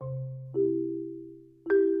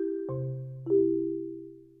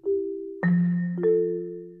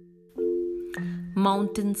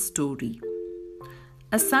Mountain Story.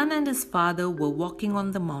 A son and his father were walking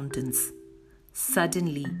on the mountains.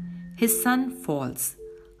 Suddenly, his son falls,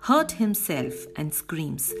 hurt himself, and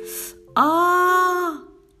screams, "Ah!"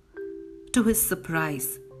 To his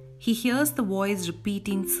surprise, he hears the voice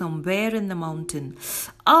repeating somewhere in the mountain,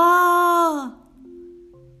 "Ah!"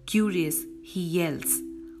 Curious, he yells,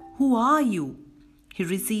 "Who are you?"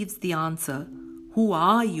 He receives the answer, "Who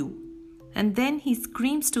are you?" And then he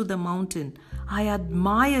screams to the mountain, "I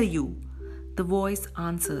admire you." The voice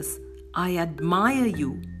answers, "I admire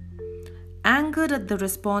you." Angered at the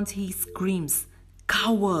response, he screams,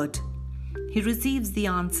 "Coward!" He receives the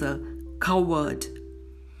answer, "Coward."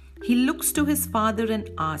 He looks to his father and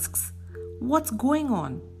asks, "What's going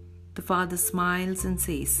on?" The father smiles and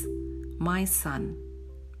says, "My son,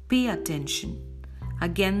 pay attention."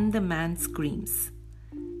 Again the man screams,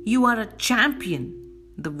 "You are a champion."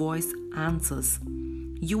 The voice answers,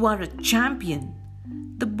 "You are a champion."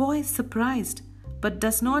 The boy is surprised but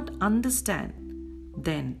does not understand.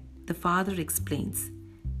 Then the father explains,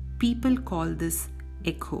 "People call this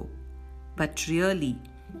echo, but really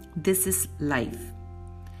this is life.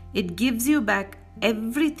 It gives you back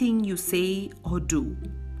everything you say or do.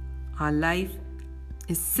 Our life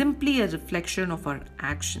is simply a reflection of our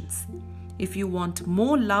actions. If you want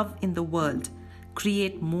more love in the world,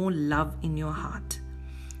 create more love in your heart.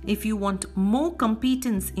 If you want more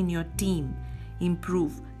competence in your team,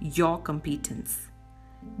 improve your competence.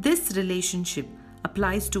 This relationship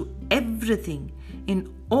applies to everything in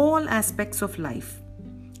all aspects of life.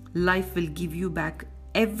 Life will give you back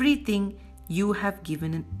everything you have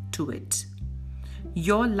given to it.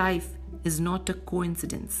 Your life is not a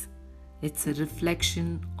coincidence. It's a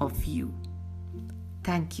reflection of you.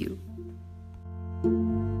 Thank you.